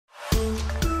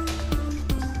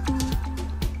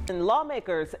And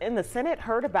lawmakers in the Senate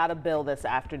heard about a bill this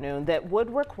afternoon that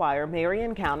would require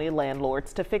Marion County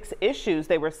landlords to fix issues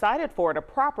they were cited for at a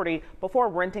property before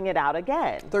renting it out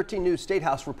again. 13 News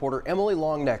Statehouse reporter Emily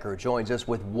Longnecker joins us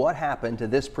with what happened to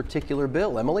this particular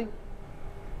bill. Emily?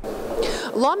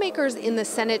 Lawmakers in the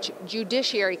Senate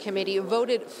Judiciary Committee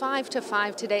voted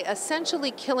 5-5 today, essentially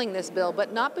killing this bill,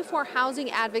 but not before housing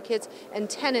advocates and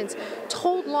tenants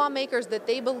told lawmakers that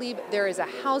they believe there is a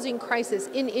housing crisis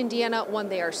in Indiana, one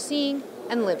they are seeing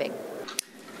and living.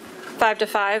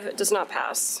 5-5 does not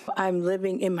pass. I'm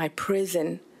living in my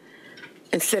prison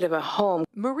instead of a home.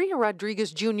 Maria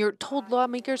Rodriguez Jr. told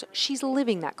lawmakers she's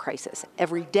living that crisis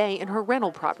every day in her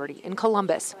rental property in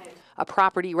Columbus, a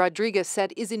property Rodriguez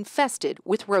said is infested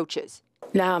with roaches.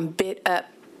 Now I'm bit up.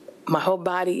 My whole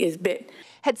body is bit.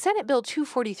 Had Senate Bill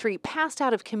 243 passed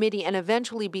out of committee and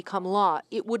eventually become law,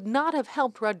 it would not have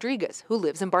helped Rodriguez, who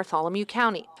lives in Bartholomew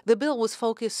County. The bill was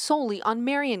focused solely on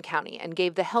Marion County and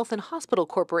gave the Health and Hospital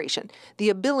Corporation the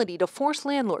ability to force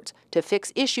landlords to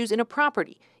fix issues in a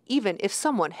property, even if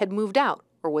someone had moved out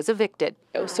or was evicted.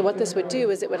 So what this would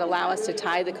do is it would allow us to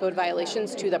tie the code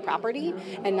violations to the property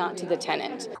and not to the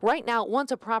tenant. Right now, once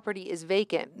a property is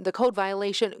vacant, the code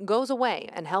violation goes away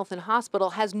and Health and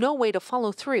Hospital has no way to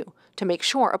follow through to make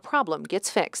sure a problem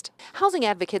gets fixed. Housing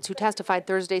advocates who testified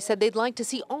Thursday said they'd like to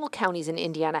see all counties in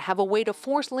Indiana have a way to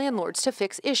force landlords to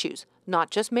fix issues, not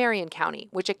just Marion County,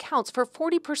 which accounts for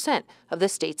 40% of the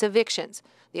state's evictions.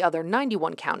 The other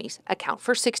 91 counties account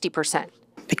for 60%.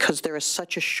 Because there is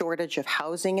such a shortage of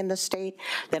housing in the state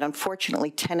that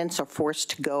unfortunately tenants are forced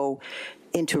to go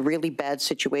into really bad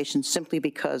situations simply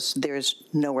because there's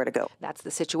nowhere to go. That's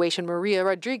the situation Maria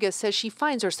Rodriguez says she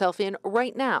finds herself in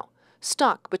right now,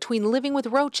 stuck between living with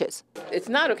roaches. It's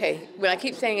not okay. When I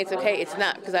keep saying it's okay, it's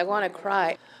not, because I want to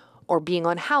cry. Or being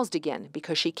unhoused again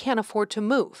because she can't afford to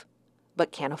move,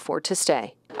 but can't afford to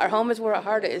stay. Our home is where our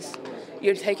heart is.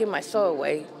 You're taking my soul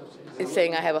away and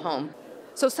saying I have a home.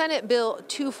 So Senate Bill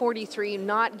 243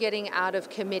 not getting out of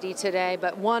committee today,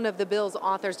 but one of the bill's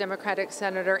authors, Democratic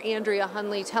Senator Andrea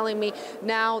Hunley, telling me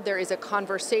now there is a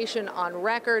conversation on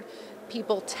record,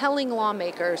 people telling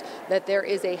lawmakers that there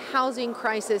is a housing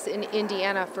crisis in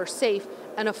Indiana for safe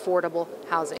and affordable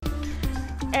housing.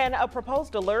 And a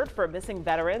proposed alert for missing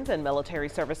veterans and military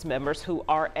service members who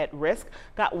are at risk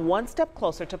got one step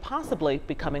closer to possibly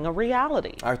becoming a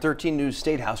reality. Our 13 News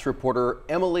Statehouse reporter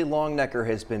Emily Longnecker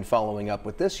has been following up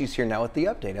with this. She's here now with the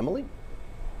update. Emily?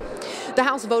 The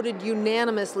House voted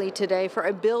unanimously today for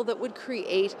a bill that would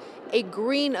create a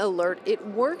green alert. It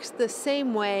works the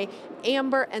same way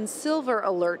amber and silver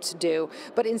alerts do,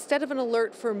 but instead of an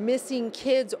alert for missing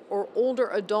kids or older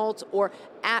adults or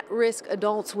at-risk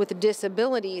adults with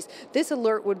disabilities, this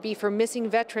alert would be for missing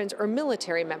veterans or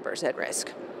military members at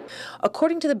risk.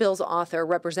 According to the bill's author,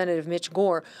 Representative Mitch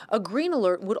Gore, a green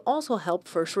alert would also help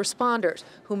first responders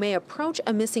who may approach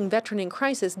a missing veteran in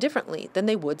crisis differently than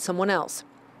they would someone else.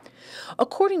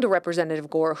 According to Representative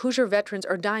Gore, Hoosier veterans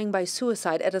are dying by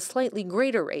suicide at a slightly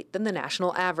greater rate than the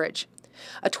national average.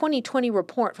 A 2020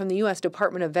 report from the U.S.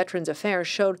 Department of Veterans Affairs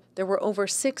showed there were over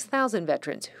 6,000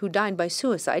 veterans who died by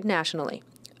suicide nationally.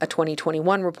 A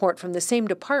 2021 report from the same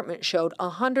department showed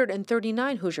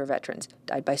 139 Hoosier veterans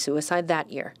died by suicide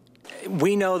that year.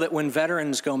 We know that when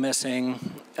veterans go missing,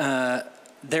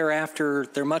 thereafter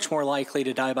they're much more likely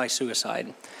to die by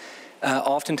suicide.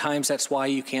 Oftentimes that's why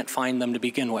you can't find them to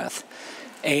begin with.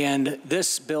 And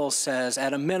this bill says,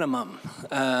 at a minimum,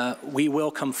 we will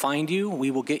come find you,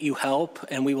 we will get you help,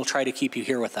 and we will try to keep you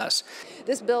here with us.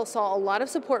 This bill saw a lot of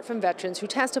support from veterans who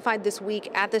testified this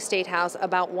week at the State House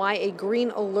about why a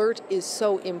green alert is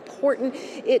so important.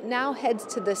 It now heads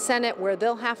to the Senate, where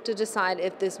they'll have to decide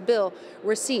if this bill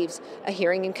receives a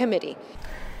hearing in committee.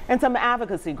 And some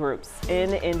advocacy groups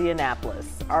in Indianapolis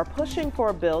are pushing for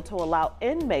a bill to allow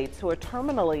inmates who are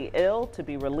terminally ill to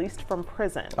be released from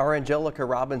prison. Our Angelica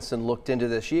Robinson looked into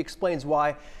this. She explains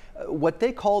why what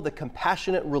they call the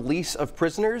compassionate release of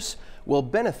prisoners will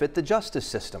benefit the justice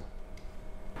system.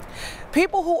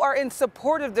 People who are in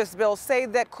support of this bill say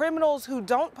that criminals who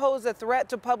don't pose a threat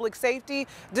to public safety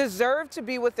deserve to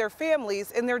be with their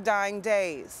families in their dying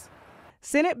days.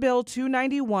 Senate Bill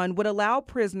 291 would allow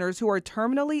prisoners who are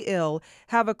terminally ill,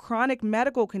 have a chronic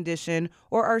medical condition,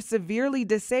 or are severely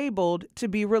disabled to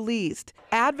be released.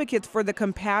 Advocates for the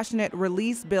compassionate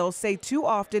release bill say too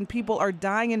often people are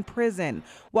dying in prison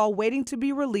while waiting to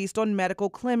be released on medical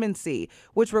clemency,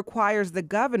 which requires the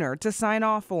governor to sign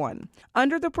off on.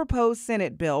 Under the proposed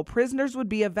Senate bill, prisoners would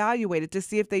be evaluated to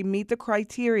see if they meet the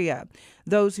criteria.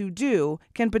 Those who do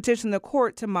can petition the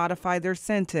court to modify their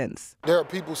sentence. There are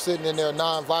people sitting in there they're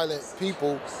nonviolent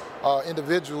people,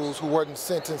 individuals who weren't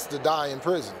sentenced to die in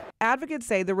prison. Advocates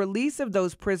say the release of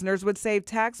those prisoners would save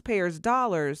taxpayers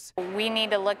dollars. We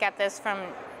need to look at this from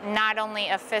not only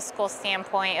a fiscal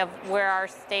standpoint of where our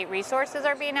state resources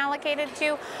are being allocated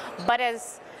to, but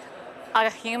as a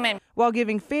human. While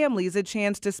giving families a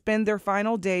chance to spend their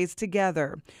final days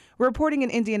together. Reporting in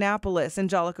Indianapolis,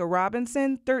 Angelica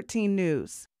Robinson, 13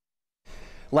 News.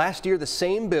 Last year, the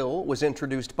same bill was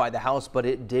introduced by the House, but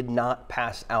it did not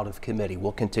pass out of committee.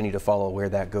 We'll continue to follow where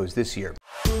that goes this year.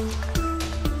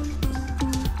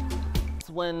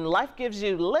 When life gives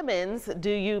you lemons,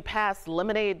 do you pass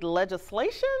lemonade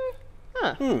legislation?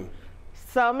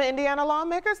 Some Indiana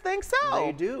lawmakers think so.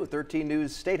 They do. 13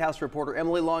 News Statehouse reporter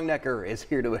Emily Longnecker is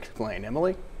here to explain.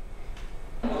 Emily?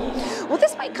 Well,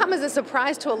 this might come as a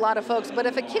surprise to a lot of folks, but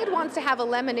if a kid wants to have a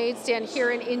lemonade stand here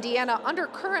in Indiana, under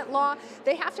current law,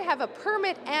 they have to have a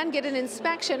permit and get an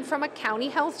inspection from a county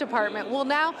health department. Well,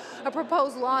 now a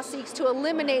proposed law seeks to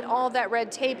eliminate all that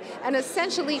red tape and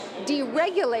essentially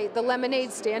deregulate the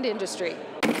lemonade stand industry.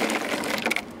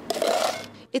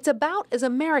 It's about as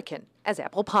American as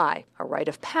apple pie, a rite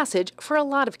of passage for a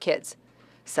lot of kids.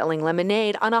 Selling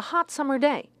lemonade on a hot summer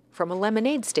day from a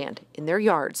lemonade stand in their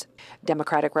yards.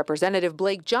 Democratic Representative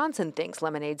Blake Johnson thinks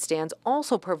lemonade stands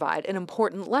also provide an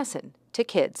important lesson to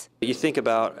kids. You think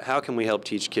about how can we help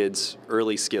teach kids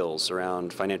early skills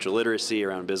around financial literacy,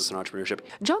 around business and entrepreneurship.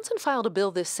 Johnson filed a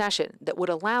bill this session that would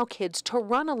allow kids to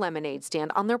run a lemonade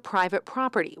stand on their private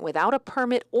property without a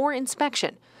permit or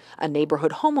inspection. A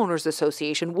neighborhood homeowners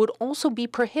association would also be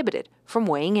prohibited from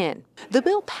weighing in. The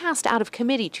bill passed out of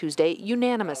committee Tuesday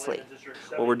unanimously.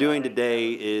 What we're doing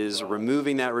today is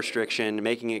removing that restriction,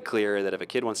 making it clear that if a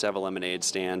kid wants to have a lemonade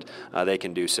stand, they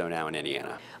can do so now in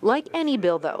Indiana. Like any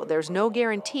bill, though, there's no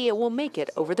guarantee it will make it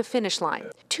over the finish line.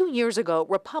 2 years ago,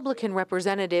 Republican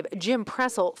Representative Jim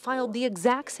Pressel filed the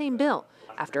exact same bill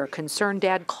after a concerned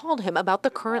dad called him about the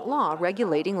current law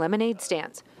regulating lemonade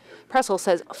stands. Pressel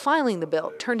says filing the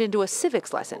bill turned into a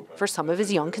civics lesson for some of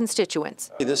his young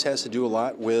constituents. This has to do a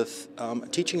lot with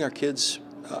teaching our kids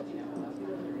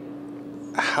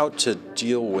how to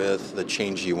deal with the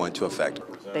change you want to affect.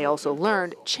 They also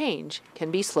learned change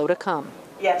can be slow to come.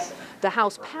 Yes. The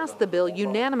House passed the bill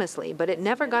unanimously, but it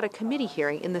never got a committee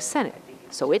hearing in the Senate,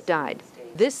 so it died.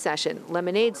 This session,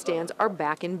 lemonade stands are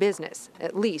back in business,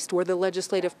 at least where the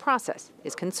legislative process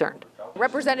is concerned.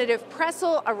 Representative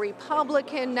Pressel, a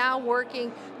Republican, now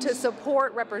working to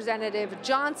support Representative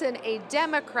Johnson, a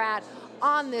Democrat,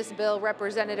 on this bill.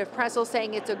 Representative Pressel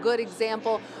saying it's a good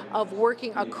example of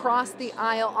working across the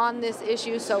aisle on this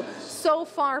issue. So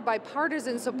far,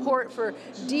 bipartisan support for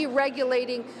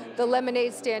deregulating the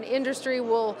lemonade stand industry.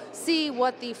 We'll see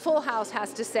what the full House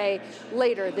has to say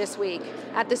later this week.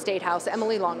 At the Statehouse,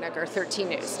 Emily Longnecker, 13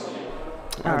 News.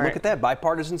 All right. Look at that,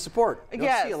 bipartisan support. You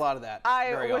don't see a lot of that.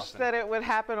 I wish that it would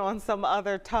happen on some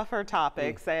other tougher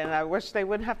topics, and I wish they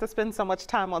wouldn't have to spend so much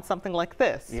time on something like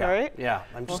this, right? Yeah,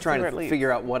 I'm just trying to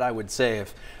figure out what I would say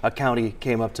if a county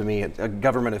came up to me, a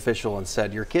government official, and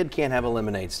said, your kid can't have a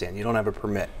lemonade stand. You don't have a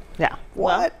permit. Yeah.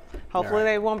 What? Well, hopefully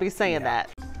they won't be saying that.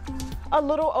 A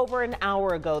little over an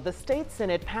hour ago, the state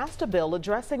Senate passed a bill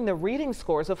addressing the reading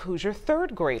scores of Hoosier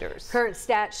third graders. Current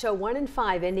stats show 1 in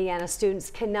 5 Indiana students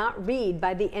cannot read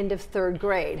by the end of third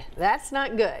grade. That's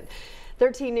not good.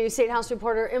 13 News Statehouse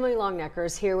reporter Emily Longnecker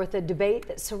is here with a debate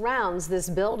that surrounds this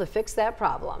bill to fix that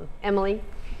problem. Emily?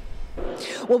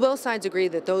 Well, both sides agree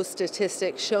that those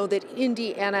statistics show that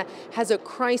Indiana has a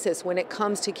crisis when it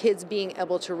comes to kids being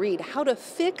able to read. How to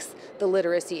fix the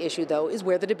literacy issue, though, is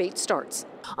where the debate starts.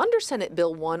 Under Senate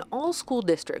Bill 1, all school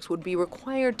districts would be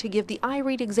required to give the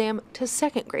iRead exam to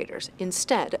second graders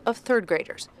instead of third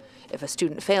graders. If a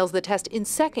student fails the test in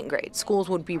second grade, schools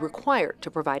would be required to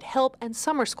provide help and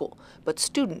summer school, but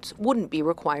students wouldn't be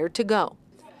required to go.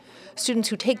 Students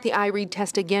who take the iRead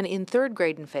test again in third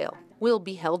grade and fail will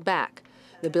be held back.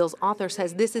 The bill's author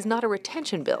says this is not a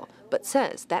retention bill, but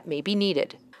says that may be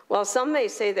needed. While some may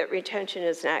say that retention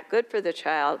is not good for the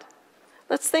child,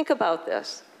 let's think about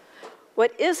this.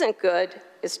 What isn't good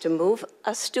is to move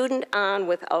a student on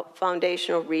without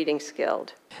foundational reading skills.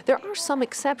 There are some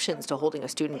exceptions to holding a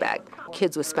student back.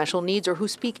 Kids with special needs or who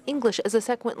speak English as a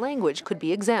second language could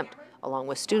be exempt, along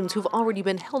with students who've already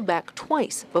been held back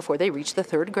twice before they reach the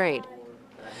third grade.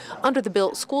 Under the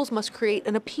bill, schools must create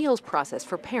an appeals process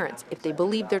for parents if they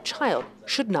believe their child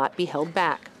should not be held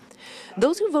back.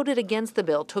 Those who voted against the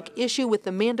bill took issue with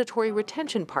the mandatory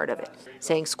retention part of it,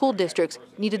 saying school districts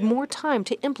needed more time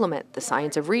to implement the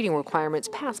science of reading requirements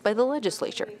passed by the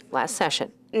legislature last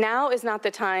session. Now is not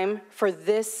the time for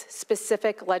this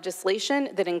specific legislation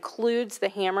that includes the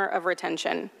hammer of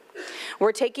retention.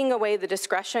 We're taking away the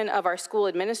discretion of our school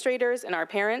administrators and our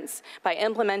parents by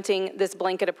implementing this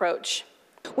blanket approach.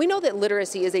 We know that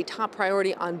literacy is a top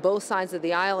priority on both sides of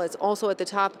the aisle. It's also at the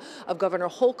top of Governor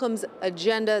Holcomb's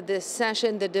agenda this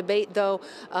session. The debate, though,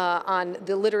 on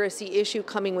the literacy issue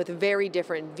coming with very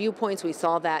different viewpoints. We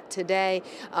saw that today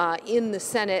in the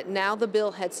Senate. Now the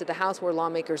bill heads to the House, where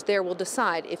lawmakers there will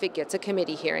decide if it gets a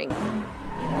committee hearing.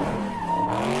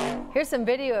 Here's some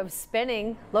video of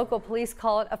spinning. Local police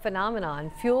call it a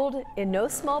phenomenon fueled in no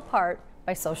small part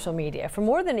by social media. For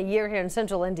more than a year here in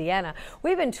central Indiana,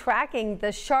 we've been tracking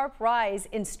the sharp rise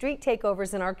in street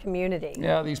takeovers in our community.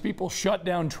 Yeah, these people shut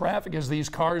down traffic as these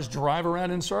cars drive around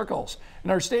in circles.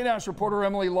 And our Statehouse reporter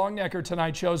Emily Longnecker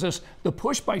tonight shows us the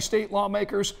push by state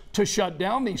lawmakers to shut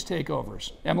down these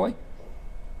takeovers. Emily?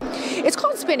 It's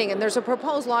called spinning, and there's a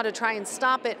proposed law to try and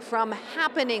stop it from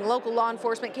happening. Local law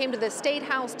enforcement came to the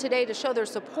Statehouse today to show their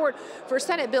support for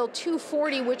Senate Bill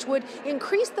 240, which would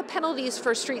increase the penalties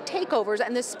for street takeovers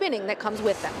and the spinning that comes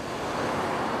with them.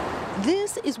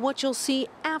 This is what you'll see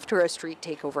after a street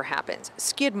takeover happens.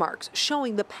 Skid marks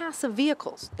showing the paths of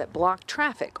vehicles that block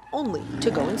traffic only to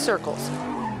go in circles.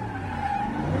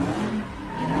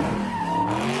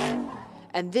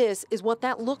 And this is what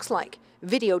that looks like.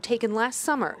 Video taken last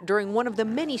summer during one of the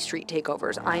many street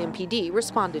takeovers IMPD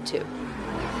responded to.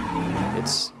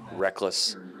 It's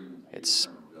reckless. It's,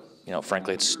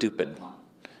 frankly, it's stupid.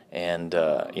 And,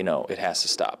 it has to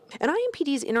stop. And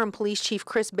IMPD's interim police chief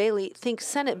Chris Bailey thinks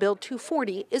Senate Bill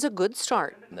 240 is a good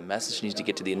start. And the message needs to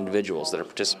get to the individuals that are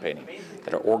participating,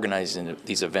 that are organizing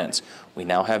these events. We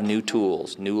now have new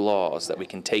tools, new laws that we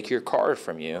can take your card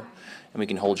from you and we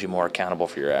can hold you more accountable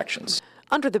for your actions.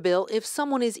 Under the bill, if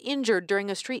someone is injured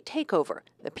during a street takeover,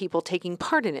 the people taking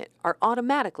part in it are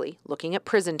automatically looking at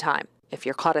prison time. If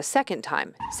you're caught a second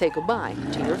time, say goodbye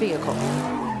to your vehicle.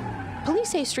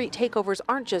 Police say street takeovers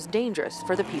aren't just dangerous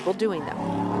for the people doing them.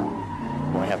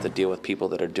 When we have to deal with people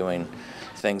that are doing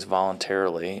things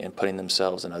voluntarily and putting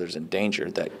themselves and others in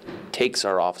danger, that takes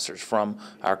our officers from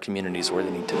our communities where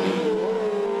they need to be.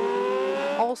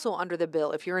 Also under the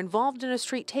bill, if you're involved in a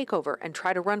street takeover and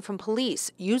try to run from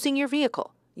police using your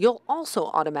vehicle, you'll also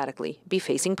automatically be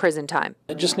facing prison time.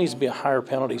 It just needs to be a higher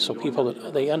penalty so people,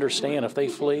 they understand if they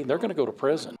flee, they're going to go to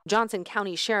prison. Johnson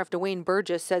County Sheriff Dwayne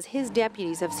Burgess says his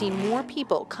deputies have seen more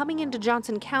people coming into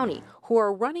Johnson County who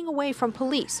are running away from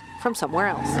police from somewhere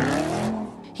else.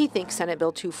 He thinks Senate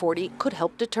Bill 240 could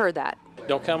help deter that.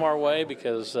 Don't come our way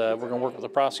because we're going to work with the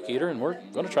prosecutor and we're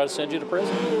going to try to send you to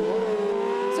prison.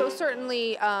 So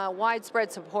certainly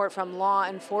widespread support from law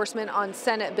enforcement on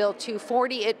Senate Bill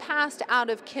 240. It passed out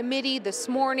of committee this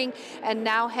morning and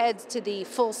now heads to the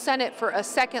full Senate for a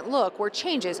second look where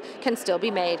changes can still be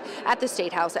made. At the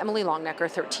Statehouse, Emily Longnecker,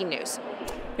 13 News.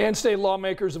 And state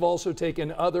lawmakers have also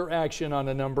taken other action on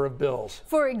a number of bills.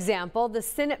 For example, the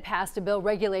Senate passed a bill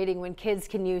regulating when kids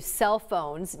can use cell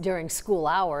phones during school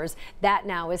hours. That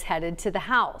now is headed to the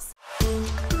House.